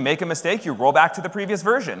 because if you make a mistake, you roll back to the previous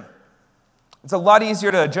version. It's a lot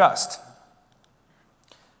easier to adjust.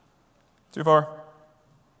 Too far.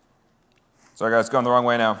 Sorry guys, going the wrong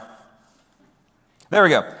way now. There we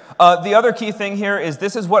go. The other key thing here is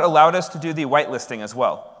this is what allowed us to do the whitelisting as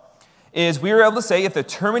well. Is we were able to say if the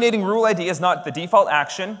terminating rule ID is not the default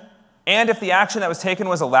action, and if the action that was taken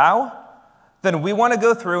was allow, then we want to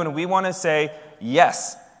go through and we want to say,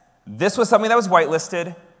 yes, this was something that was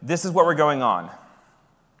whitelisted, this is what we're going on.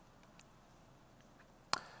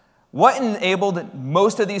 What enabled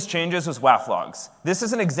most of these changes was WAF logs. This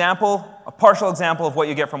is an example, a partial example of what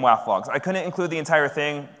you get from WAF logs. I couldn't include the entire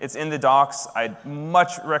thing. It's in the docs. I'd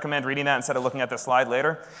much recommend reading that instead of looking at the slide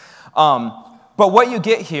later. But what you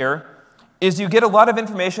get here is you get a lot of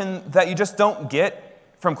information that you just don't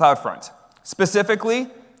get from CloudFront. Specifically,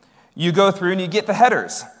 you go through and you get the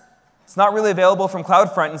headers. It's not really available from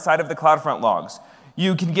CloudFront inside of the CloudFront logs.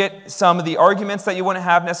 You can get some of the arguments that you wouldn't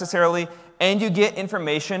have necessarily, and you get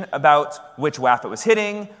information about which WAF it was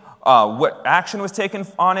hitting, what action was taken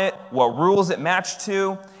on it, what rules it matched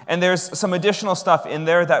to, and there's some additional stuff in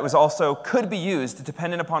there that was also could be used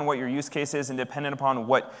dependent upon what your use case is and dependent upon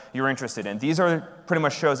what you're interested in. These are pretty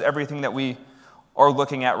much shows everything that we are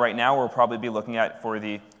looking at right now, or will probably be looking at for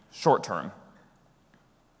the short term.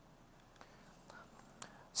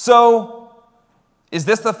 So, is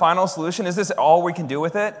this the final solution? Is this all we can do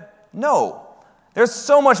with it? No. There's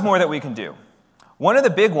so much more that we can do. One of the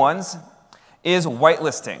big ones is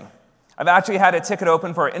whitelisting. I've actually had a ticket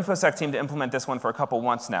open for our InfoSec team to implement this one for a couple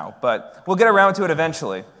months now, but we'll get around to it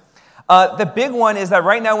eventually. The big one is that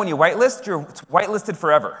right now when you whitelist, you're whitelisted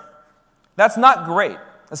forever. That's not great,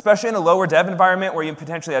 especially in a lower dev environment where you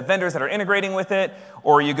potentially have vendors that are integrating with it,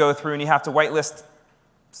 or you go through and you have to whitelist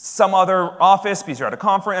some other office because you're at a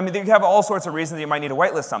conference. I mean, you have all sorts of reasons you might need to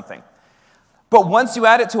whitelist something. But once you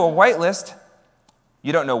add it to a whitelist,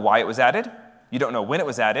 you don't know why it was added. You don't know when it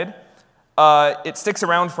was added. It sticks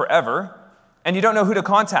around forever. And you don't know who to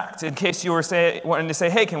contact in case you were wanting to say,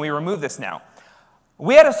 hey, can we remove this now?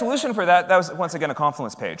 We had a solution for that. That was, once again, a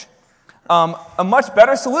Confluence page. A much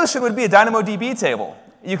better solution would be a DynamoDB table.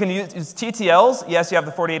 You can use TTLs. Yes, you have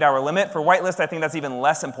the 48-hour limit. For whitelist, I think that's even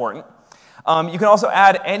less important. You can also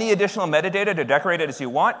add any additional metadata to decorate it as you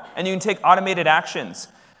want. And you can take automated actions.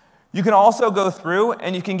 You can also go through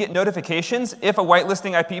and you can get notifications if a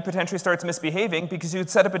whitelisting IP potentially starts misbehaving because you'd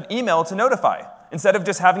set up an email to notify instead of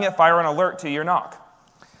just having it fire an alert to your NOC.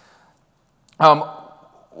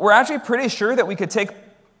 We're actually pretty sure that we could take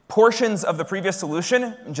portions of the previous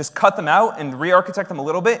solution and just cut them out and re-architect them a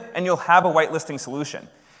little bit, and you'll have a whitelisting solution.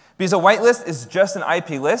 Because a whitelist is just an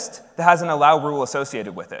IP list that has an allow rule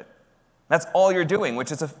associated with it. That's all you're doing,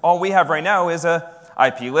 which is all we have right now is a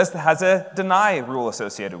IP list that has a deny rule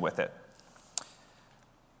associated with it.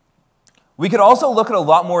 We could also look at a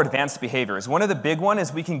lot more advanced behaviors. One of the big ones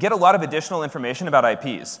is we can get a lot of additional information about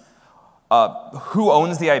IPs. Who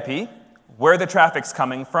owns the IP? Where the traffic's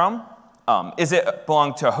coming from? Is it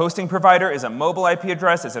belong to a hosting provider? Is it a mobile IP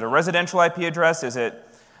address? Is it a residential IP address? Does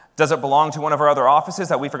it belong to one of our other offices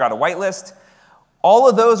that we forgot to whitelist? All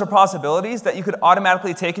of those are possibilities that you could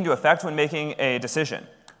automatically take into effect when making a decision.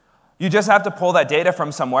 You just have to pull that data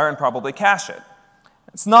from somewhere and probably cache it.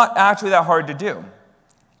 It's not actually that hard to do.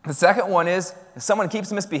 The second one is, if someone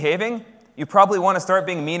keeps misbehaving, you probably want to start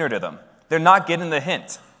being meaner to them. They're not getting the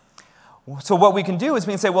hint. So what we can do is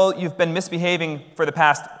we can say, well, you've been misbehaving for the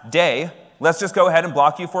past day. Let's just go ahead and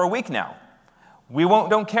block you for a week now. We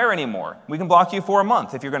don't care anymore. We can block you for a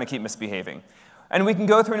month if you're going to keep misbehaving. And we can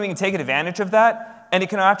go through and we can take advantage of that, and it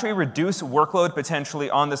can actually reduce workload potentially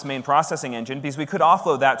on this main processing engine because we could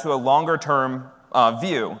offload that to a longer-term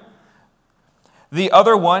view. The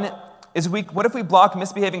other one is what if we block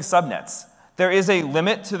misbehaving subnets? There is a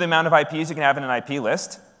limit to the amount of IPs you can have in an IP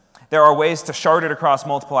list. There are ways to shard it across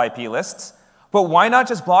multiple IP lists. But why not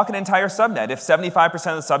just block an entire subnet? If 75% of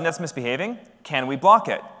the subnet's misbehaving, can we block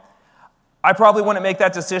it? I probably wouldn't make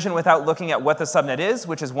that decision without looking at what the subnet is,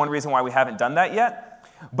 which is one reason why we haven't done that yet.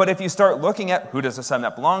 But if you start looking at who does the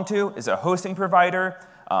subnet belong to, is it a hosting provider,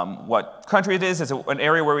 what country it is it an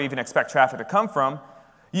area where we even expect traffic to come from,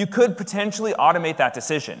 you could potentially automate that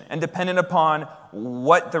decision. And depending upon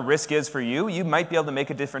what the risk is for you, you might be able to make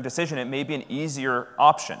a different decision. It may be an easier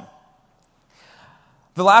option.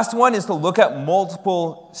 The last one is to look at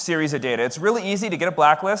multiple series of data. It's really easy to get a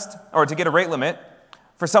blacklist or to get a rate limit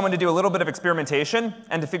for someone to do a little bit of experimentation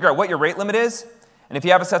and to figure out what your rate limit is. And if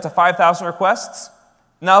you have a set of 5,000 requests,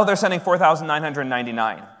 now they're sending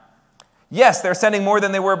 4,999. Yes, they're sending more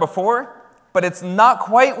than they were before, but it's not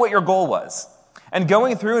quite what your goal was. And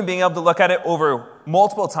going through and being able to look at it over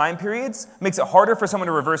multiple time periods makes it harder for someone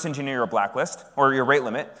to reverse engineer your blacklist or your rate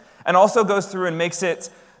limit, and also goes through and makes it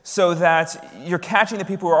so that you're catching the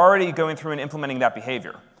people who are already going through and implementing that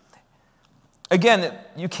behavior. Again,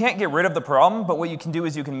 you can't get rid of the problem, but what you can do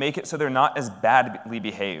is you can make it so they're not as badly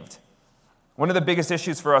behaved. One of the biggest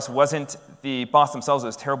issues for us wasn't the bots themselves, it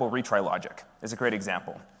was terrible retry logic, is a great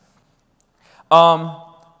example.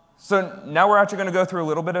 So now we're actually going to go through a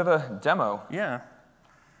little bit of a demo. Yeah.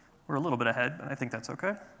 We're a little bit ahead, but I think that's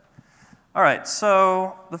OK. All right,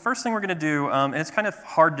 so the first thing we're going to do, and it's kind of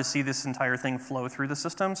hard to see this entire thing flow through the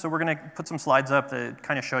system, so we're going to put some slides up that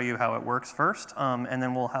kind of show you how it works first, and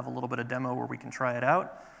then we'll have a little bit of demo where we can try it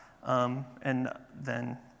out, and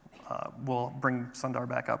then we'll bring Sundar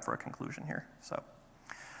back up for a conclusion here. So,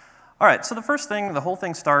 all right, so the first thing, the whole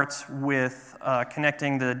thing starts with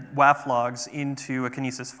connecting the WAF logs into a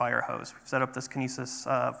Kinesis Firehose. We've set up this Kinesis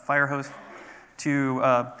Firehose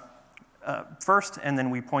to first, and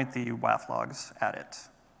then we point the WAF logs at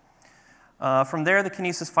it. From there, the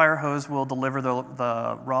Kinesis Firehose will deliver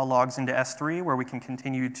the raw logs into S3, where we can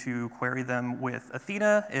continue to query them with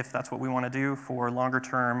Athena, if that's what we want to do for longer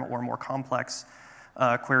term or more complex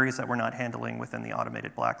queries that we're not handling within the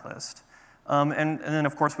automated blacklist. And then,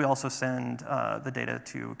 of course, we also send the data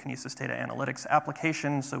to Kinesis Data Analytics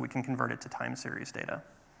application, so we can convert it to time series data.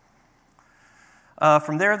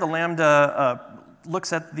 From there, the Lambda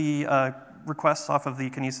looks at the requests off of the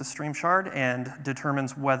Kinesis stream shard and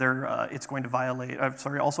determines whether it's going to violate,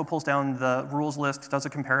 also pulls down the rules list, does a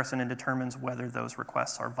comparison, and determines whether those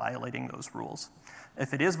requests are violating those rules.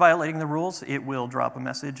 If it is violating the rules, it will drop a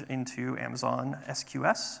message into Amazon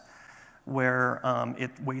SQS, where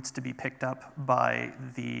it waits to be picked up by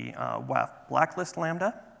the WAF blacklist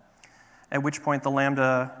Lambda, at which point the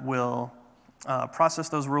Lambda will process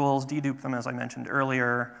those rules, dedupe them, as I mentioned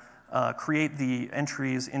earlier, create the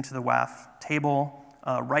entries into the WAF table,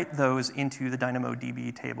 write those into the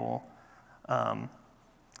DynamoDB table,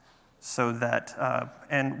 so that,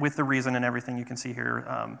 and with the reason and everything you can see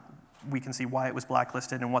here, we can see why it was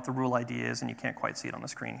blacklisted and what the rule ID is, and you can't quite see it on the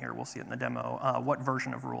screen here. We'll see it in the demo, what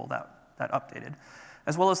version of rule that updated,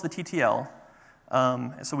 as well as the TTL,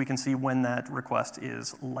 so we can see when that request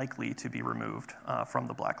is likely to be removed from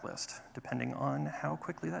the blacklist, depending on how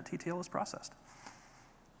quickly that TTL is processed.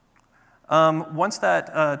 Once that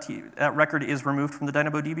record is removed from the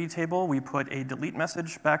DynamoDB table, we put a delete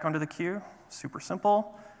message back onto the queue, super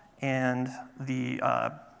simple, and the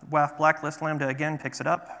WAF blacklist Lambda again picks it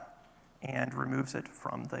up and removes it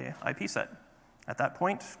from the IP set. At that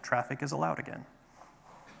point, traffic is allowed again.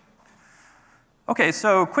 OK,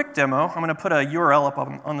 so quick demo. I'm going to put a URL up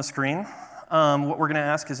on the screen. What we're going to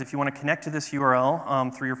ask is if you want to connect to this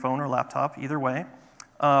URL through your phone or laptop, either way.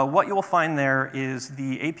 What you will find there is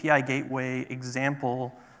the API Gateway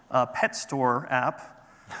example pet store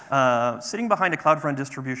app sitting behind a CloudFront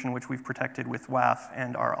distribution, which we've protected with WAF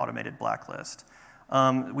and our automated blacklist.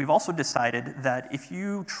 We've also decided that if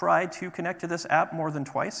you try to connect to this app more than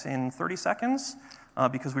twice in 30 seconds,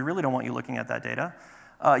 because we really don't want you looking at that data,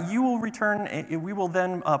 you will return, we will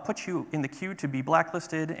then put you in the queue to be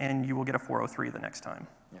blacklisted, and you will get a 403 the next time.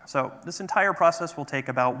 Yeah. So this entire process will take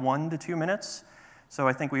about 1 to 2 minutes. So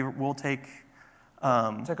I think we'll take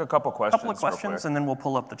a couple questions, and then we'll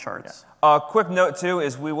pull up the charts. Yeah. Quick note, too,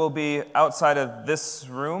 is we will be outside of this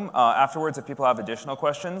room afterwards if people have additional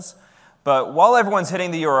questions. But while everyone's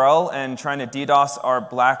hitting the URL and trying to DDoS our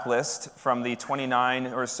blacklist from the 29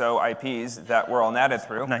 or so IPs that we're all natted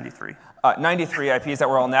through. 93. 93 IPs that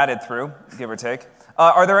we're all natted through, give or take.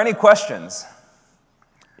 Are there any questions?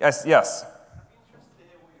 Yes, yes.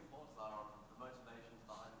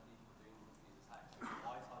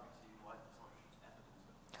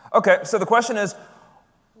 Okay, so the question is,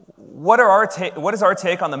 what is our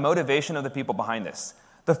take on the motivation of the people behind this?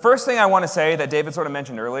 The first thing I want to say that David sort of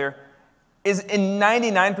mentioned earlier is in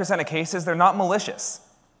 99% of cases, they're not malicious.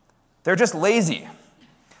 They're just lazy.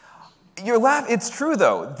 It's true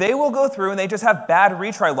though. They will go through and they just have bad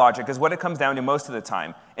retry logic is what it comes down to most of the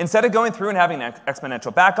time. Instead of going through and having an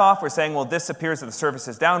exponential backoff or saying, well, this appears that the service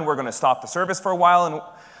is down, we're going to stop the service for a while, and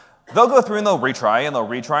they'll go through and they'll retry and they'll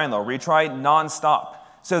retry and they'll retry nonstop.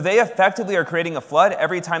 So they effectively are creating a flood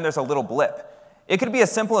every time there's a little blip. It could be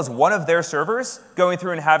as simple as one of their servers going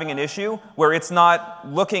through and having an issue where it's not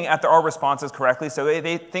looking at our responses correctly, so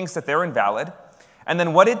it thinks that they're invalid. And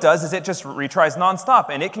then what it does is it just retries nonstop,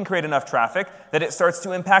 and it can create enough traffic that it starts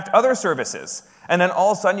to impact other services. And then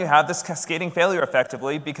all of a sudden you have this cascading failure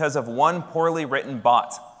effectively because of one poorly written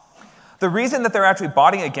bot. The reason that they're actually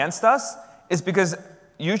botting against us is because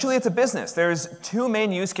usually it's a business. There's two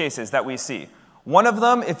main use cases that we see. One of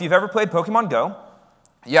them, if you've ever played Pokemon Go,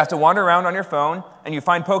 you have to wander around on your phone and you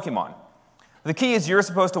find Pokemon. The key is you're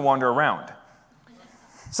supposed to wander around.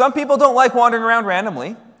 Some people don't like wandering around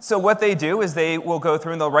randomly, so what they do is they will go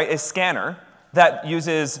through and they'll write a scanner that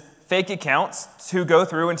uses fake accounts to go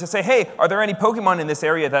through and to say, hey, are there any Pokemon in this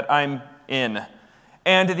area that I'm in?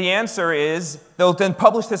 And the answer is they'll then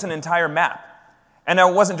publish this an entire map. And now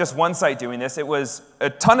it wasn't just one site doing this, it was a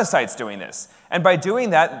ton of sites doing this. And by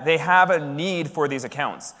doing that, they have a need for these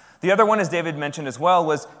accounts. The other one, as David mentioned as well,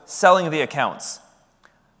 was selling the accounts.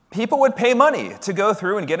 People would pay money to go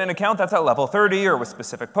through and get an account that's at level 30 or with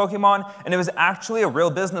specific Pokemon, and it was actually a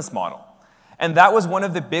real business model. And that was one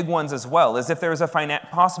of the big ones as well, is if there was a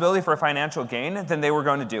possibility for a financial gain, then they were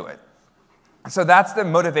going to do it. So that's the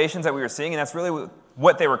motivations that we were seeing, and that's really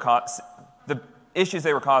what they were the issues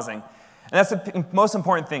they were causing. And that's the most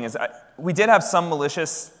important thing is we did have some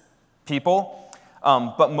malicious people,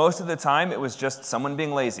 but most of the time it was just someone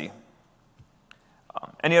being lazy.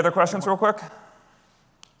 Any other questions real quick?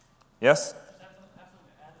 Yes?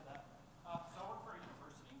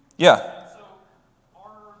 Yeah.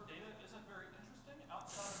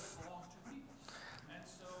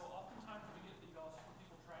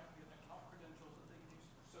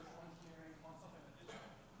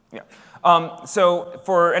 So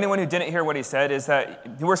for anyone who didn't hear what he said is that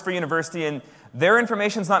he works for a university and their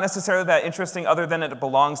information is not necessarily that interesting other than it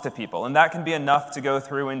belongs to people. And that can be enough to go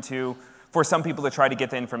through into, for some people to try to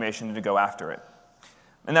get the information and to go after it.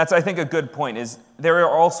 And that's, I think, a good point, is there are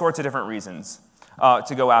all sorts of different reasons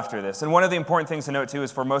to go after this. And one of the important things to note, too,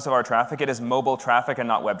 is for most of our traffic, it is mobile traffic and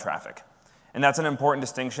not web traffic. And that's an important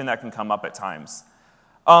distinction that can come up at times.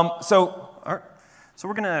 So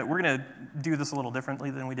we're gonna do this a little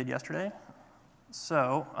differently than we did yesterday.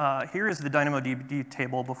 So here is the DynamoDB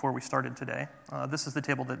table before we started today. This is the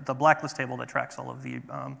table the blacklist table that tracks all of the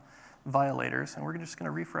violators, and we're just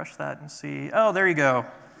gonna refresh that and see. Oh, there you go.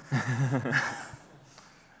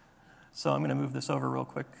 So I'm gonna move this over real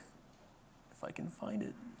quick, if I can find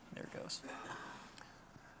it. There it goes.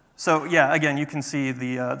 So yeah, again, you can see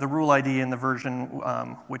the rule ID and the version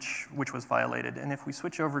which was violated. And if we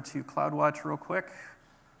switch over to CloudWatch real quick,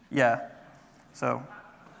 yeah. So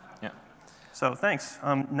thanks.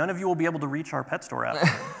 None of you will be able to reach our pet store app.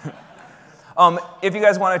 If you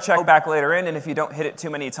guys want to check back later in, and if you don't hit it too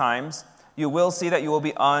many times, you will see that you will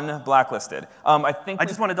be unblacklisted. I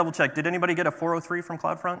just want to double check. Did anybody get a 403 from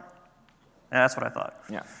CloudFront? Yeah, that's what I thought.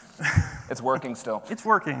 Yeah, it's working still. It's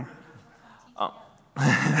working.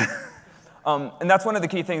 And that's one of the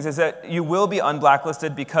key things is that you will be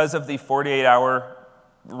unblacklisted because of the 48-hour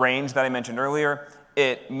range that I mentioned earlier.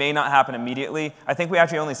 It may not happen immediately. I think we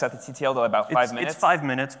actually only set the TTL to about 5 minutes. It's 5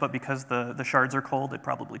 minutes, but because the shards are cold, it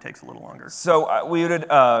probably takes a little longer. So we would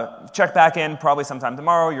check back in probably sometime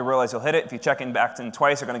tomorrow. You'll realize you'll hit it. If you check in back in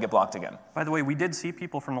twice, you're going to get blocked again. By the way, we did see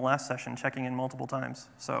people from the last session checking in multiple times,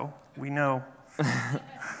 so we know.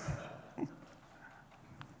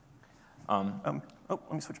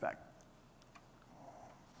 Let me switch back.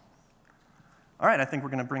 All right, I think we're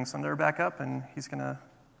going to bring Sundar back up, and he's going to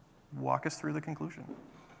walk us through the conclusion.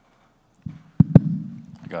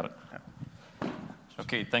 I got it. Yeah.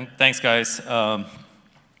 Okay, thanks, guys. How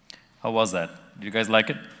was that? Did you guys like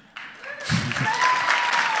it?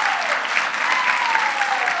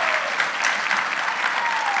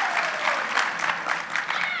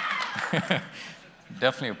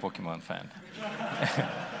 Definitely a Pokemon fan.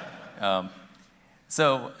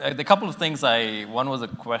 So the couple of things one was a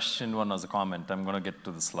question, one was a comment. I'm going to get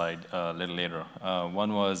to the slide a little later.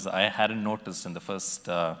 One was I hadn't noticed in the first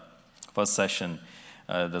session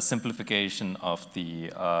the simplification of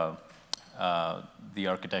the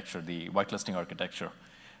architecture, the whitelisting architecture.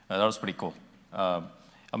 That was pretty cool. I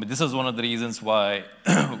mean, this is one of the reasons why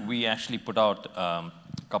we actually put out a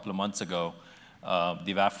couple of months ago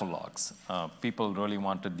the WAF logs. People really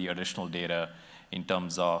wanted the additional data in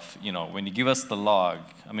terms of, when you give us the log,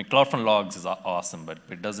 I mean, CloudFront logs is awesome, but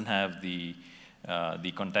it doesn't have the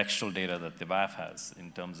contextual data that the WAF has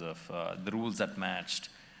in terms of the rules that matched,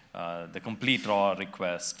 the complete raw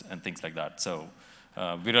request, and things like that. So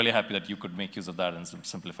we're really happy that you could make use of that and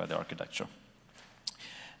simplify the architecture.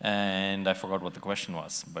 And I forgot what the question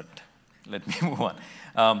was, but let me move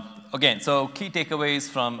on. Again, so key takeaways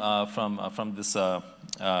from this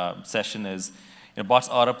session is, bots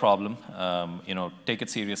are a problem. Take it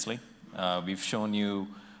seriously. We've shown you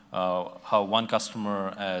how one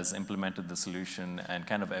customer has implemented the solution and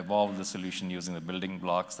kind of evolved the solution using the building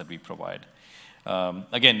blocks that we provide.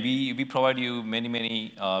 Again, we provide you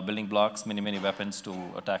many building blocks, many weapons to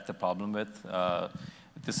attack the problem with.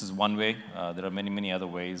 This is one way. There are many other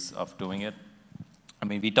ways of doing it. I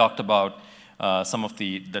mean, we talked about some of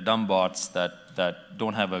the dumb bots that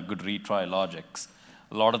don't have a good retry logics.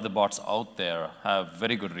 A lot of the bots out there have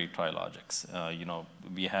very good retry logics.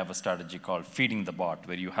 We have a strategy called feeding the bot,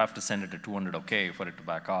 where you have to send it to 200 OK for it to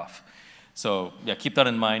back off. So yeah, keep that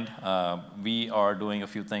in mind. We are doing a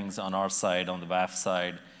few things on our side, on the WAF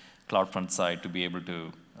side, CloudFront side, to be able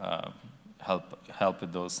to help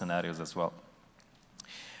with those scenarios as well.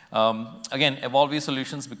 Again, evolve your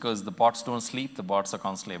solutions, because the bots don't sleep. The bots are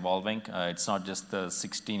constantly evolving. It's not just the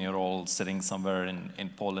 16-year-old sitting somewhere in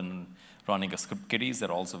Poland running a script kiddies. There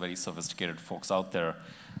are also very sophisticated folks out there,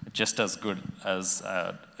 just as good as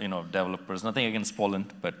developers. Nothing against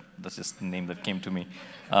Poland, but that's just the name that came to me.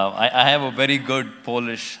 I have a very good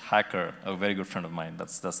Polish hacker, a very good friend of mine.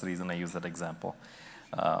 That's the reason I use that example.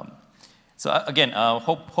 So again,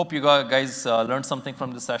 hope you guys learned something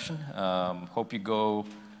from this session. Hope you go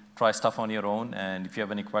try stuff on your own, and if you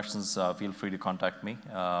have any questions, feel free to contact me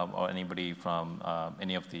or anybody from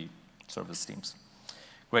any of the service teams.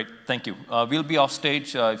 Great, thank you. We'll be off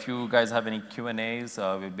stage. If you guys have any Q&As,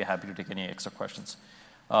 we'll be happy to take any extra questions.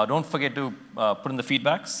 Don't forget to put in the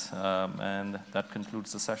feedbacks, and that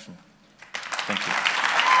concludes the session. Thank you.